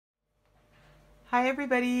Hi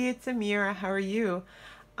everybody, it's Amira. How are you?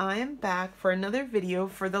 I am back for another video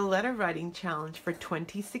for the letter writing challenge for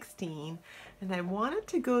 2016, and I wanted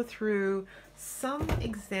to go through some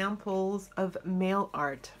examples of mail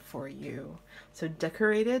art for you. So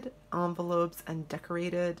decorated envelopes and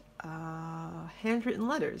decorated handwritten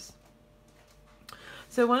letters.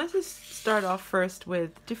 So I wanted to start off first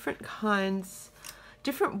with different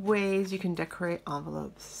ways you can decorate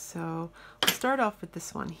envelopes. So we'll start off with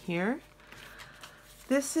this one here.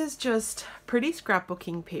 This is just pretty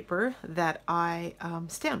scrapbooking paper that I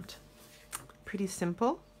stamped. Pretty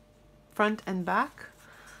simple, front and back.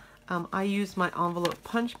 I use my envelope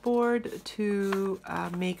punch board to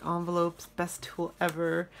make envelopes. Best tool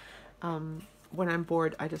ever. When I'm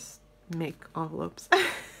bored, I just make envelopes.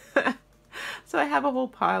 So I have a whole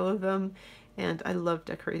pile of them, and I love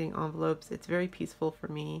decorating envelopes. It's very peaceful for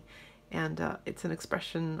me, and it's an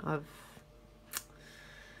expression of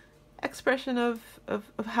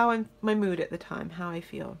how my mood at the time, how I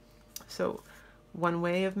feel. So one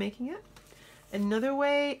way of making it. Another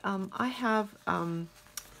way, I have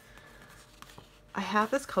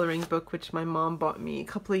this coloring book which my mom bought me a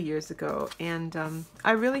couple of years ago, and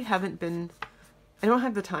I really I don't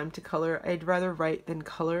have the time to color. I'd rather write than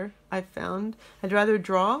color. I've found I'd rather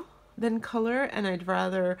draw than color, and I'd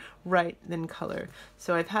rather write than color.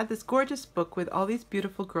 So I've had this gorgeous book with all these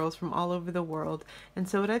beautiful girls from all over the world, and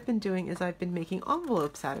so what I've been doing is I've been making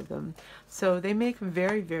envelopes out of them. So they make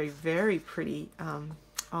very, very, very pretty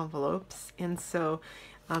envelopes, and so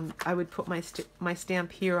I would put my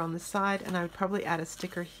stamp here on the side, and I would probably add a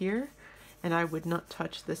sticker here, and I would not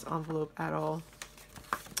touch this envelope at all.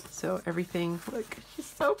 So everything, look, she's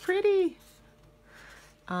so pretty.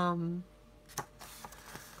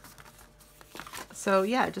 So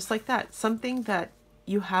yeah, just like that, something that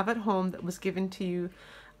you have at home that was given to you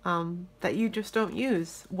that you just don't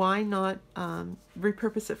use. Why not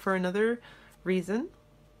repurpose it for another reason?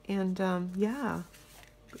 And yeah,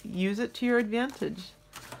 use it to your advantage.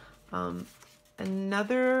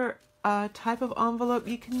 Another type of envelope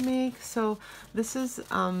you can make. So this is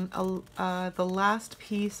the last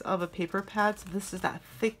piece of a paper pad. So this is that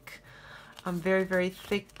thick, very, very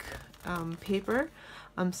thick paper.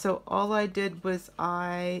 So all I did was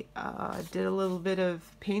I did a little bit of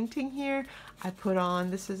painting here. I put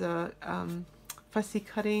on, this is a fussy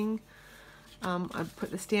cutting. I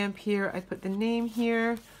put the stamp here, I put the name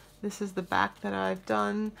here. This is the back that I've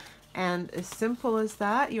done. And as simple as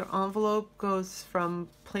that, your envelope goes from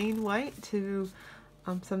plain white to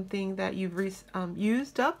something that you've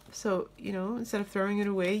used up. So, you know, instead of throwing it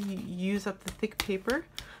away, you use up the thick paper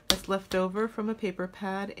that's left over from a paper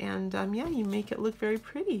pad, and yeah, you make it look very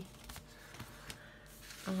pretty.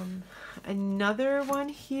 Another one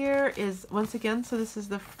here is, once again, so this is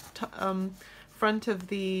the front of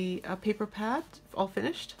the paper pad, all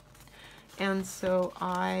finished. And so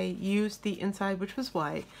I used the inside, which was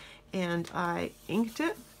white, and I inked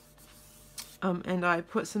it, and I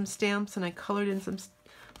put some stamps, and I colored in some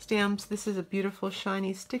stamps. This is a beautiful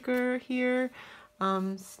shiny sticker here.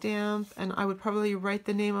 Stamp, and I would probably write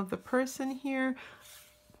the name of the person here.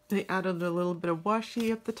 I added a little bit of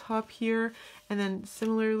washi up the top here, and then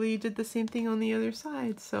similarly did the same thing on the other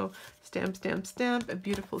side. So stamp, stamp, stamp, a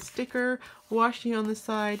beautiful sticker, washi on the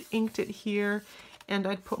side, inked it here, and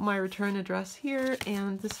I'd put my return address here,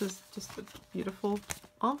 and this is just a beautiful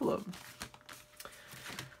envelope.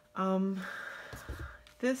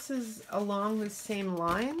 This is along the same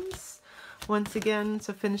lines. Once again,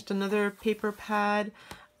 so finished another paper pad,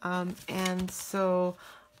 and so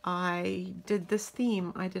I did this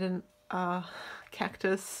theme. I did a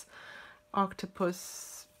cactus,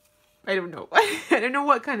 octopus, I don't know. I don't know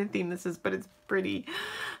what kind of theme this is, but it's pretty.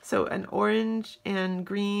 So an orange and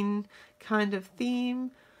green kind of theme.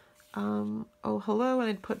 Oh, hello, and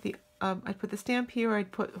I'd put the stamp here.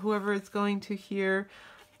 I'd put whoever it's going to here.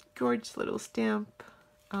 Gorgeous little stamp.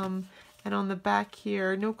 And on the back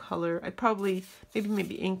here, no color. I'd probably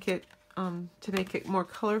maybe ink it to make it more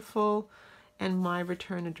colorful, and my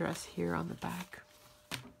return address here on the back.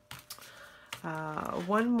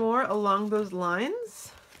 One more along those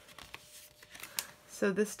lines.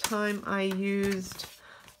 So this time I used,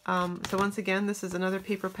 so once again, this is another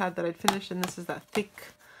paper pad that I'd finished, and this is that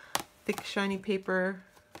thick shiny paper.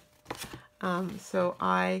 So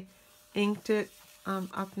I inked it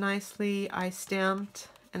up nicely. I stamped,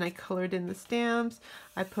 and I colored in the stamps.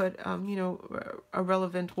 I put, you know, a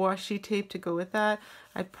relevant washi tape to go with that.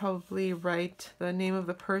 I'd probably write the name of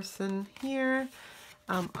the person here.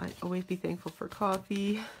 I always be thankful for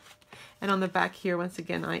coffee. And on the back here, once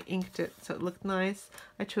again, I inked it so it looked nice.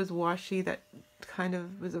 I chose washi that kind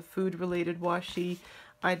of was a food-related washi.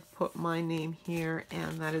 I'd put my name here,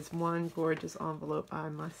 and that is one gorgeous envelope, I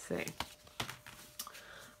must say.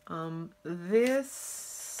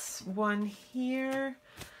 This one here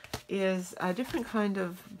is a different kind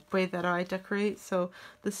of way that I decorate. So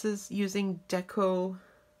this is using deco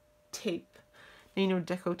tape. Now, you know,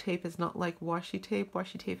 deco tape is not like washi tape.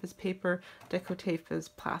 Washi tape is paper, deco tape is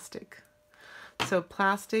plastic. So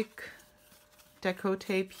plastic deco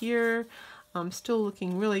tape here. Still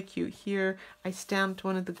looking really cute here. I stamped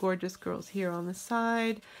one of the gorgeous girls here on the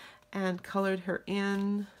side and colored her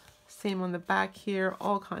in. Same on the back here,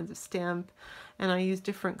 all kinds of stamp. And I used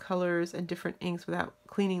different colors and different inks without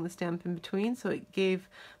cleaning the stamp in between. So it gave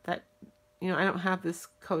that, you know, I don't have this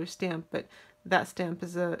color stamp, but that stamp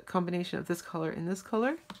is a combination of this color and this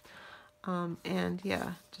color. And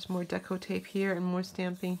yeah, just more deco tape here and more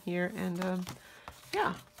stamping here. And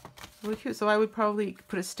yeah, really cute. So I would probably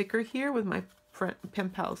put a sticker here with my friend pen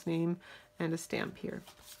pal's name and a stamp here.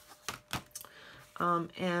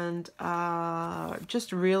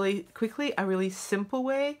 Just really quickly, a really simple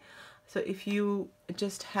way. So if you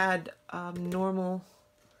just had normal,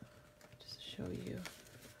 just to show you,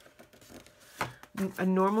 a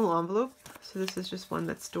normal envelope. So this is just one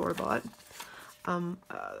that's store-bought.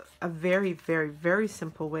 A very, very, very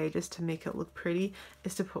simple way just to make it look pretty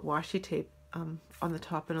is to put washi tape on the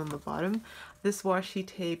top and on the bottom. This washi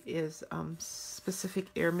tape is specific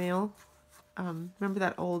airmail. Remember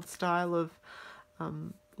that old style of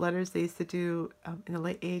letters they used to do in the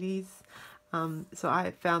late 80s? So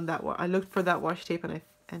I found that, I looked for that washi tape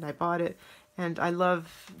and I bought it, and I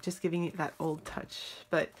love just giving it that old touch.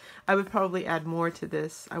 But I would probably add more to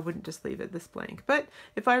this. I wouldn't just leave it this blank. But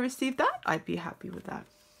if I received that, I'd be happy with that.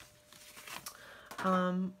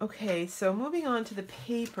 Okay, so moving on to the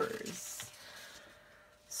papers.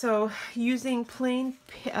 So using plain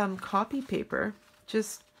copy paper,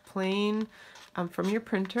 just plain from your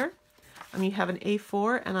printer. You have an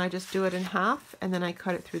A4 and I just do it in half and then I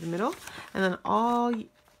cut it through the middle. And then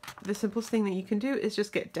the simplest thing that you can do is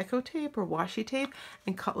just get deco tape or washi tape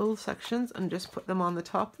and cut little sections and just put them on the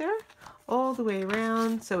top there all the way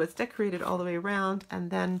around. So it's decorated all the way around, and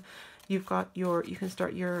then you've got you can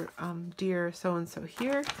start your dear so-and-so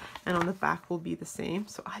here, and on the back will be the same.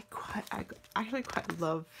 So I actually quite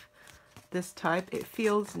love this type. It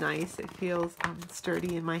feels nice. It feels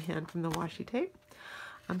sturdy in my hand from the washi tape.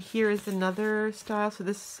 Here is another style. So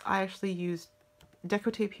this, I actually used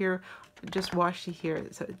deco tape here, just washi here,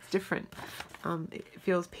 so it's different. It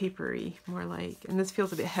feels papery, more like, and this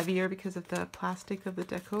feels a bit heavier because of the plastic of the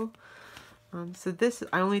deco. So this,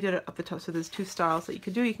 I only did it up the top. So there's two styles that you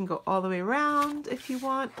can do. You can go all the way around if you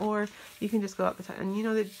want, or you can just go up the top. And you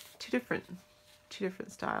know, they're two different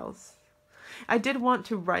styles. I did want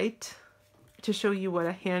to write to show you what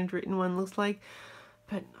a handwritten one looks like,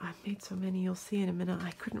 but I made so many, you'll see in a minute.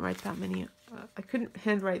 I couldn't write that many. I couldn't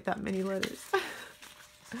handwrite that many letters.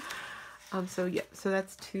 So yeah, so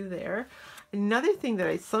that's two there. Another thing that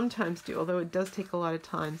I sometimes do, although it does take a lot of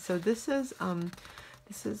time. So this is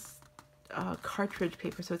cartridge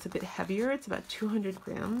paper, so it's a bit heavier. It's about 200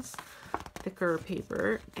 grams thicker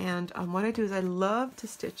paper. And what I do is I love to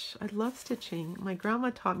stitch. I love stitching. My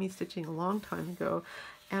grandma taught me stitching a long time ago,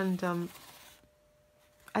 and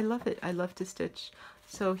I love it. I love to stitch.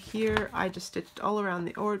 So here I just stitched all around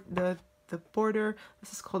the border.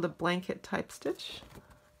 This is called a blanket type stitch.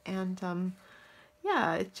 And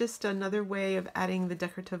yeah, it's just another way of adding the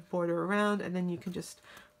decorative border around, and then you can just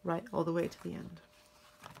write all the way to the end.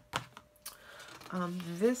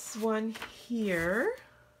 This one here,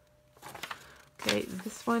 okay,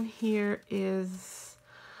 this one here is,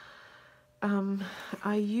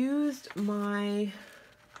 I used my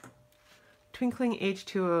twinkling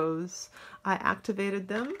H2Os. I activated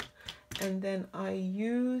them, and then I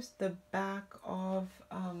used the back of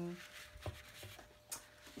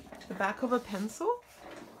a pencil,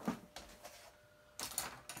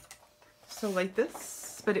 so like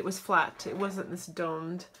this, but it was flat. It wasn't this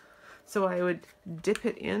domed. So I would dip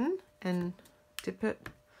it in and dip it,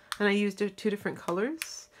 and I used two different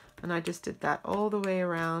colors, and I just did that all the way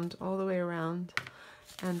around,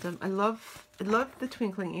 And I love the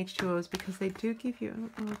twinkling H2Os because they do give you,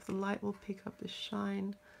 I don't know if the light will pick up the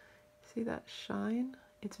shine. See that shine?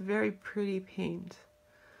 It's very pretty paint.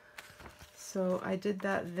 So I did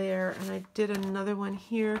that there, and I did another one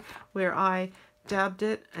here where I dabbed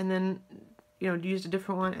it and then, you know, used a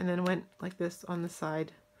different one and then went like this on the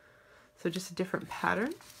side. So just a different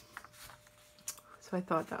pattern. So I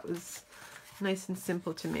thought that was nice and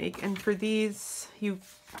simple to make. And for these,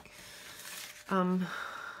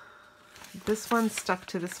 this one stuck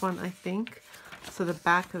to this one, I think. So So the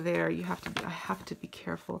back there, I have to be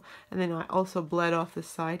careful. And then I also bled off the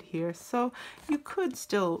side here. So you could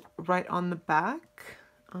still write on the back.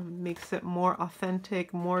 Makes it more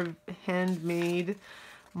authentic, more handmade,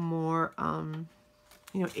 more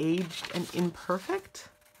you know, aged and imperfect.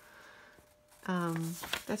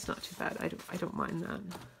 That's not too bad. I don't mind that.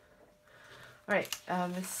 All right,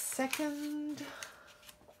 the second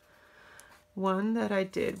one that I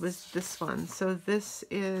did was this one. So this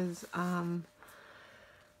is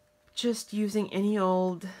just using any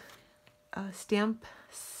old stamp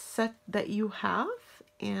set that you have.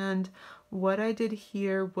 And what I did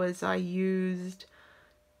here was I used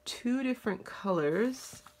 2 different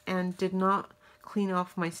colors and did not clean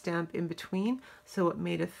off my stamp in between, so it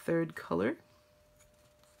made a 3rd color.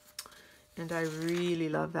 And I really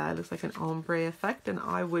love that. It looks like an ombre effect, and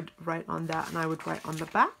I would write on that, and I would write on the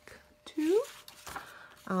back too.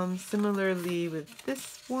 Similarly with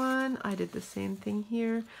this one, I did the same thing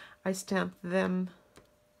here. I stamped them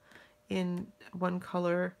in one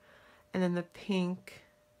color and then the pink,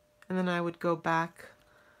 and then I would go back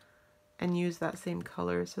and use that same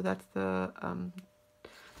color. So that's the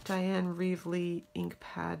Diane Reevely ink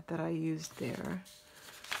pad that I used there.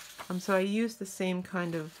 So I used the same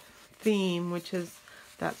kind of theme, which is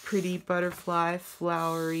that pretty butterfly,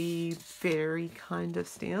 flowery, berry kind of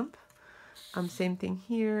stamp. Same thing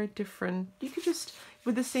here, different. You could just,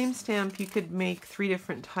 with the same stamp, you could make 3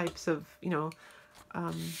 different types of, you know,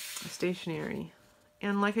 stationery.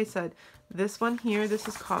 And like I said, this one here, this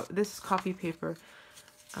is copy paper.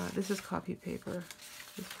 This is copy paper.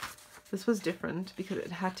 This was different because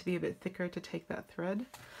it had to be a bit thicker to take that thread.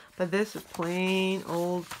 But this is plain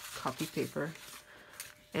old copy paper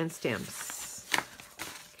and stamps.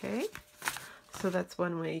 Okay, so that's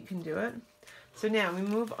one way you can do it. So now we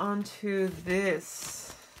move on to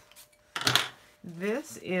this.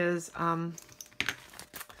 This is,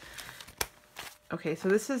 okay, so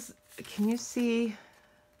this is, can you see,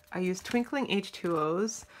 I use twinkling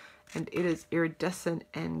H2Os, and it is iridescent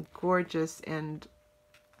and gorgeous, and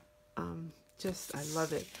just, I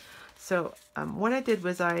love it. So what I did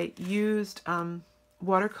was I used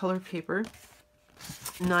watercolor paper,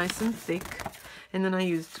 nice and thick, and then I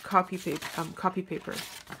used copy paper.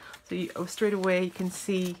 So you, straight away you can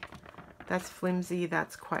see that's flimsy,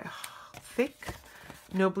 that's quite thick,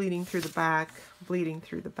 no bleeding through the back,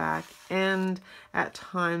 and at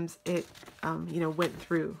times it you know, went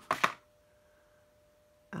through.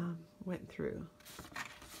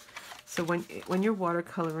 So when you're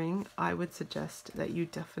watercoloring, I would suggest that you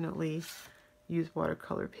definitely use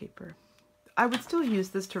watercolor paper. I would still use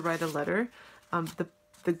this to write a letter.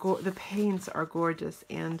 The paints are gorgeous,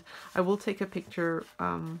 and I will take a picture.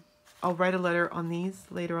 I'll write a letter on these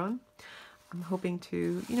later on. I'm hoping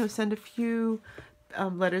to, you know, send a few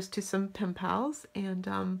letters to some pen pals, and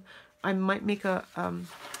I might make a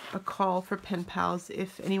call for pen pals.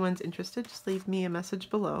 If anyone's interested, just leave me a message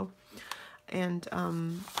below, and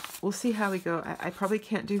we'll see how we go. I probably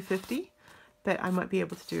can't do 50, but I might be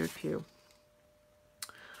able to do a few.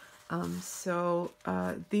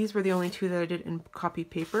 These were the only 2 that I did in copy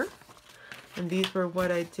paper, and these were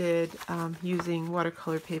what I did using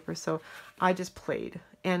watercolor paper. So I just played,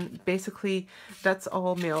 and basically that's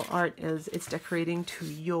all mail art is. It's decorating to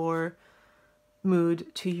your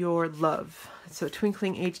mood, to your love. So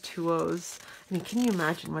twinkling H2Os. I mean, can you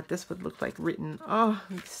imagine what this would look like written? Oh,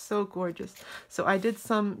 it's so gorgeous. So I did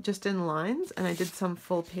some just in lines, and I did some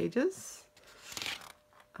full pages.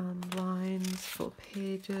 Lines, full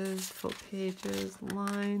pages,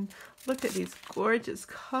 line. Look at these gorgeous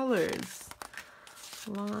colors.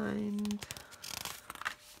 Line.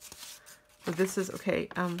 So this is okay.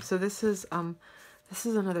 So this is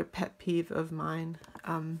another pet peeve of mine,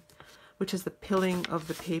 which is the pilling of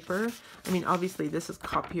the paper. I mean, obviously this is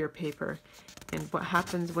copier paper, and what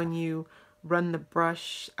happens when you run the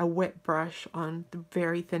brush, a wet brush, on the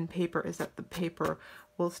very thin paper is that the paper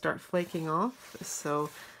will start flaking off. So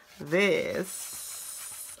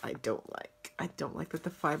this I don't like. I don't like that the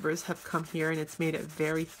fibers have come here and it's made it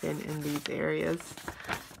very thin in these areas.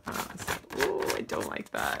 I don't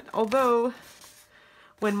like that. Although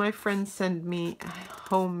when my friends send me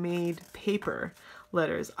homemade paper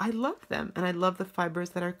letters, I love them, and I love the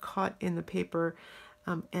fibers that are caught in the paper,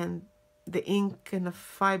 and the ink and the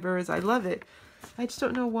fibers. I love it. I just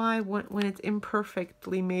don't know why when it's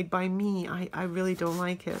imperfectly made by me, I really don't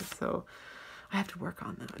like it. So I have to work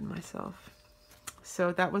on that in myself.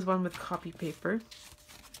 So that was one with copy paper.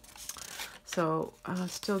 So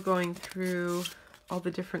still going through all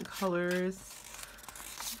the different colors.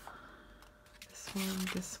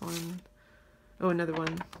 This one. Oh, another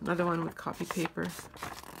one with copy paper.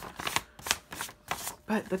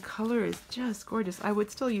 but the color is just gorgeous. I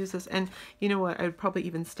would still use this, and you know what, I would probably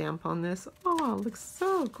even stamp on this. Oh, it looks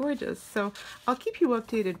so gorgeous. So I'll keep you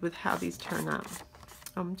updated with how these turn out.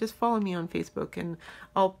 Just follow me on Facebook and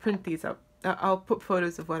I'll print these up. I'll put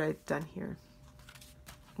photos of what I've done here.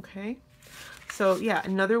 Okay, so yeah,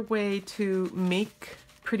 another way to make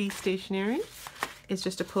pretty stationery is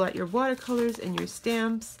just to pull out your watercolors and your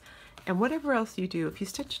stamps and whatever else you do. If you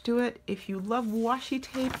stitch, do it. If you love washi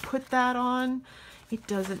tape, put that on. It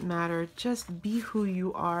doesn't matter. Just be who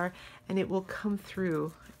you are and it will come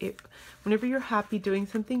through. Whenever you're happy doing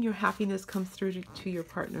something, your happiness comes through to your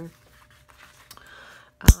partner.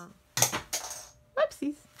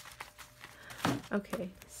 Whoopsies. Okay,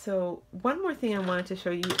 so one more thing I wanted to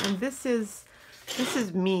show you, and this is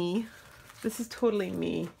me. This is totally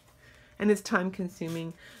me, and it's time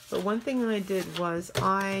consuming. But one thing that I did was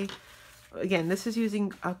again, this is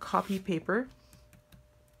using a copy paper,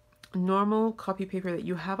 normal copy paper that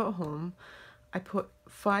you have at home. I put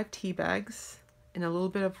 5 tea bags in a little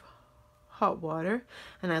bit of hot water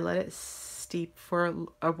and I let it steep for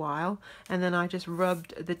a while, and then I just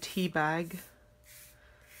rubbed the tea bag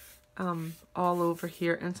all over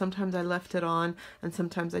here, and sometimes I left it on and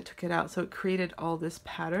sometimes I took it out, so it created all this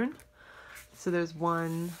pattern. So there's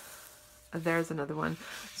one, there's another one.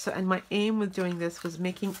 So, and my aim with doing this was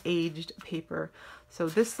making aged paper. So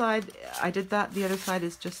this side I did that, the other side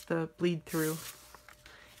is just the bleed through,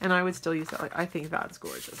 and I would still use that. I think that's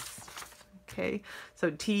gorgeous. Okay, so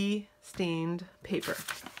tea stained paper,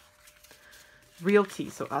 real tea,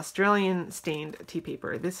 so Australian stained tea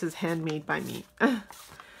paper. This is handmade by me.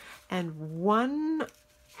 And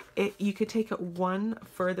you could take it one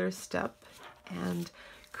further step and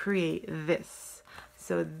create this.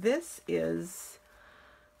 So this is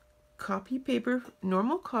copy paper,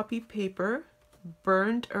 normal copy paper,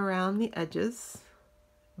 burned around the edges,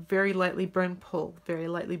 very lightly burn, pull, very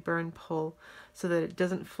lightly burn, pull, so that it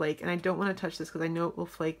doesn't flake. And I don't want to touch this because I know it will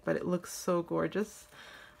flake, but it looks so gorgeous.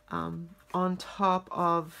 On top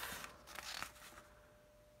of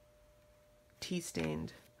tea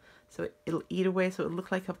stained. So it'll eat away, so it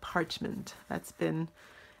looks like a parchment that's been,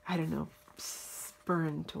 I don't know,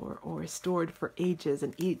 burnt or stored for ages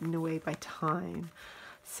and eaten away by time.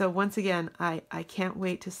 So once again, I can't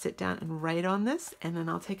wait to sit down and write on this, and then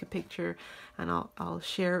I'll take a picture and I'll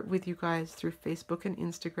share it with you guys through Facebook and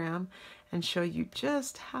Instagram and show you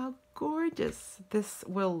just how gorgeous this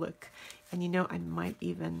will look. And you know, I might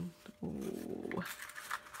even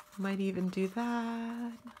do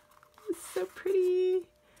that. It's so pretty.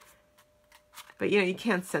 But you know, you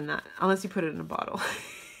can't send that unless you put it in a bottle.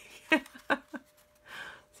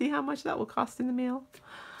 See how much that will cost in the mail?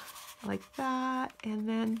 Like that. And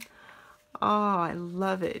then, oh, I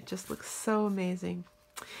love it. It just looks so amazing.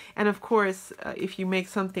 And of course, if you make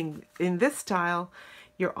something in this style,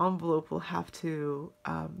 your envelope will have to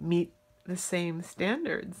meet the same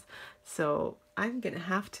standards. So I'm going to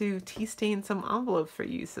have to tea stain some envelopes for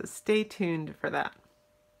you. So stay tuned for that.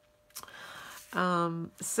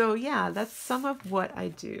 So yeah, that's some of what I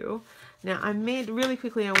do. Now I made, really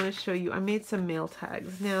quickly, I want to show you, I made some mail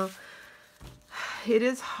tags. Now it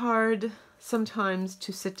is hard sometimes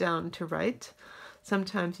to sit down to write.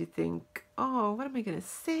 Sometimes you think, oh, what am I going to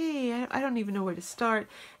say? I don't even know where to start.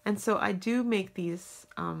 And so I do make these,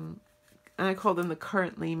 and I call them the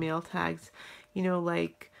currently mail tags, you know,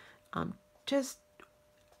 like just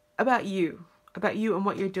about you and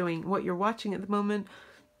what you're doing, what you're watching at the moment,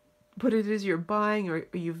 what it is you're buying or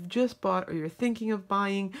you've just bought or you're thinking of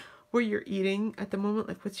buying, where you're eating at the moment,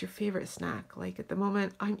 like what's your favorite snack? Like at the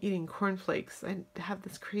moment I'm eating cornflakes. I have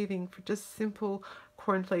this craving for just simple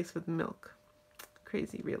cornflakes with milk.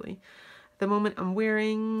 Crazy, really. At the moment I'm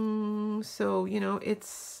wearing, so you know,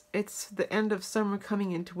 it's the end of summer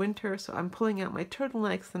coming into winter, so I'm pulling out my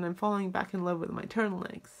turtlenecks and I'm falling back in love with my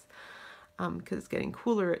turtlenecks because it's getting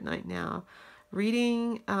cooler at night now.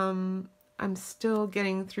 Reading, I'm still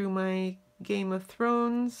getting through my Game of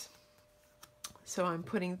Thrones, so I'm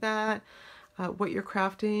putting that. What you're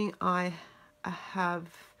crafting, I have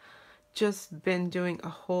just been doing a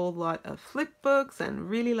whole lot of flip books and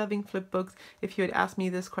really loving flip books. If you had asked me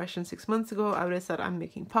this question 6 months ago, I would have said I'm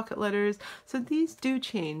making pocket letters. So these do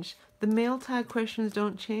change. The mail tag questions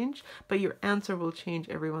don't change, but your answer will change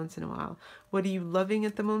every once in a while. What are you loving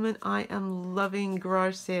at the moment? I am loving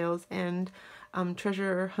garage sales and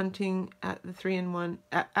treasure hunting at the 3-in-1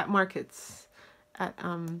 at markets, at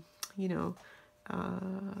you know,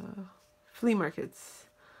 flea markets.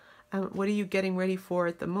 What are you getting ready for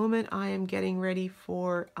at the moment? I am getting ready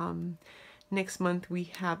for Next month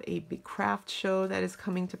we have a big craft show that is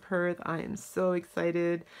coming to Perth. I am so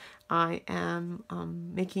excited. I am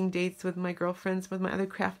making dates with my girlfriends, with my other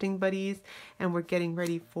crafting buddies, and we're getting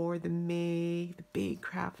ready for the big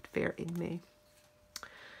craft fair in May.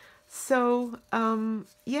 So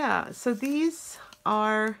yeah, so these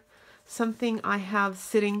are something I have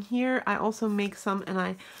sitting here. I also make some and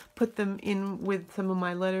I put them in with some of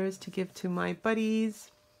my letters to give to my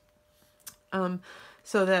buddies,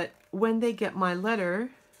 so that when they get my letter,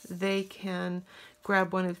 they can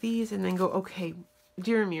grab one of these and then go, okay,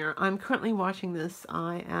 dear Amir, I'm currently watching this.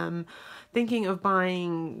 I am thinking of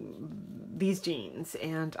buying these jeans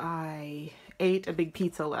and I ate a big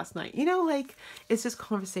pizza last night. You know, like, it's just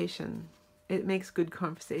conversation. It makes good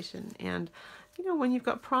conversation. And you know, when you've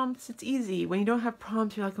got prompts, it's easy. When you don't have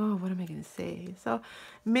prompts, you're like, oh, what am I going to say? So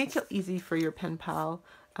make it easy for your pen pal.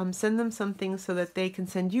 Send them something so that they can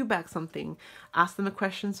send you back something. Ask them a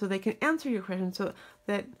question so they can answer your question, so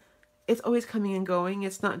that it's always coming and going.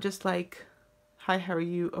 It's not just like, hi, how are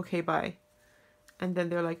you? Okay, bye. And then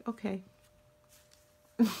they're like, okay.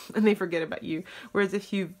 And they forget about you. Whereas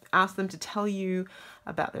if you ask them to tell you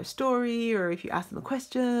about their story, or if you ask them a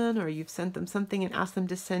question, or you've sent them something and asked them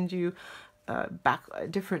to send you back a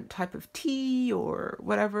different type of tea or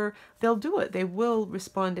whatever, they'll do it. They will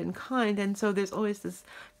respond in kind. And so there's always this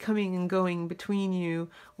coming and going between you,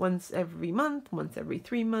 once every month, once every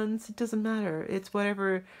 3 months. It doesn't matter. It's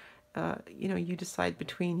whatever you know, you decide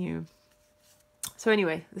between you. So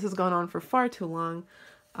anyway, this has gone on for far too long.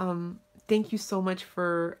 Thank you so much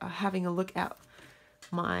for having a look at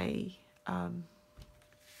my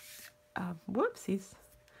whoopsies.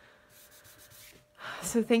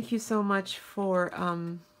 So thank you so much for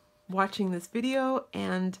watching this video,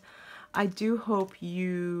 and I do hope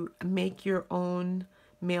you make your own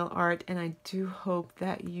mail art, and I do hope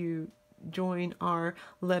that you join our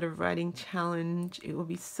letter writing challenge. It will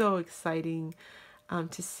be so exciting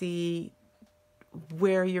to see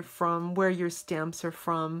where you're from, where your stamps are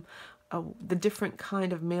from, the different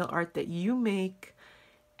kind of mail art that you make,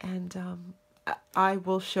 and I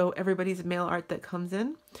will show everybody's mail art that comes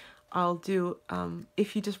in. I'll do,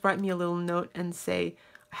 if you just write me a little note and say,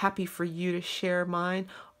 happy for you to share mine,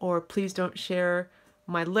 or please don't share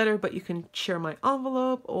my letter, but you can share my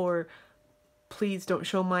envelope, or please don't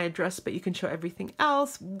show my address, but you can show everything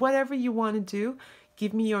else. Whatever you want to do,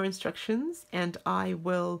 give me your instructions and I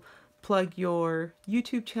will plug your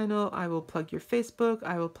YouTube channel, I will plug your Facebook,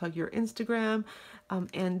 I will plug your Instagram,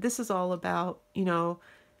 and this is all about, you know,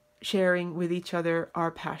 sharing with each other our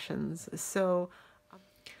passions. So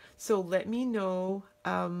let me know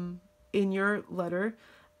in your letter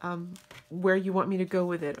where you want me to go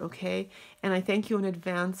with it, okay? And I thank you in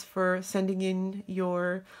advance for sending in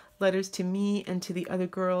your letters to me and to the other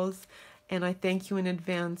girls. And I thank you in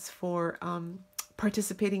advance for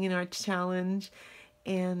participating in our challenge.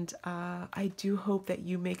 And I do hope that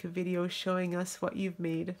you make a video showing us what you've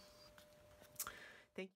made.